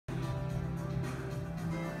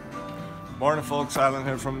Morning folks, Alan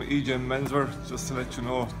here from EJ Menswear. Just to let you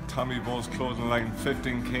know, Tommy Bowe's clothing line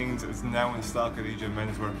 15 Kings is now in stock at EJ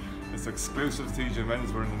Menswear. It's exclusive to EJ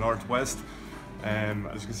Menswear in the Northwest. As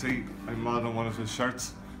you can see, I'm modelling one of his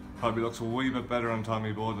shirts. Probably looks a wee bit better on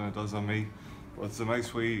Tommy Bowe than it does on me. But it's a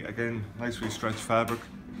nice wee stretch fabric.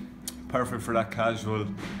 Perfect for that casual,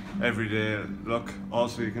 everyday look.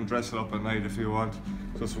 Also you can dress it up at night if you want.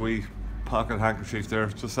 Just a wee pocket handkerchief there,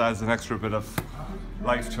 just adds an extra bit of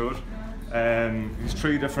life to it. There's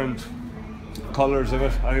 3 different colours in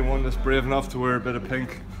it. Anyone that's brave enough to wear a bit of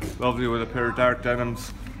pink, lovely with a pair of dark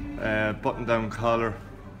denims, button down collar,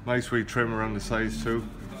 nice wee trim around the sides too.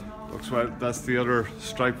 Looks well. That's the other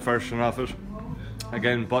striped version of it.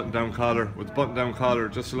 Again, button down collar. With button down collar,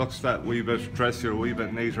 it just looks that wee bit dressier, a wee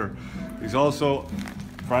bit neater. He's also,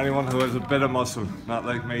 for anyone who has a bit of muscle, not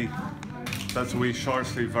like me, that's a wee short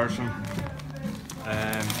sleeve version.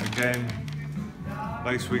 Again,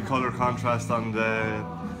 nice wee colour contrast on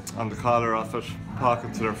the collar of it,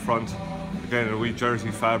 pocket to the front. Again, a wee jersey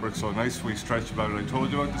fabric, so nice wee stretch about it. I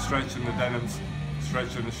told you about the stretch in the denims,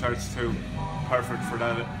 stretch in the shirts too. Perfect for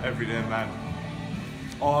that everyday man.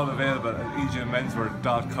 All available at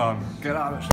ejmenswear.com. Get on it.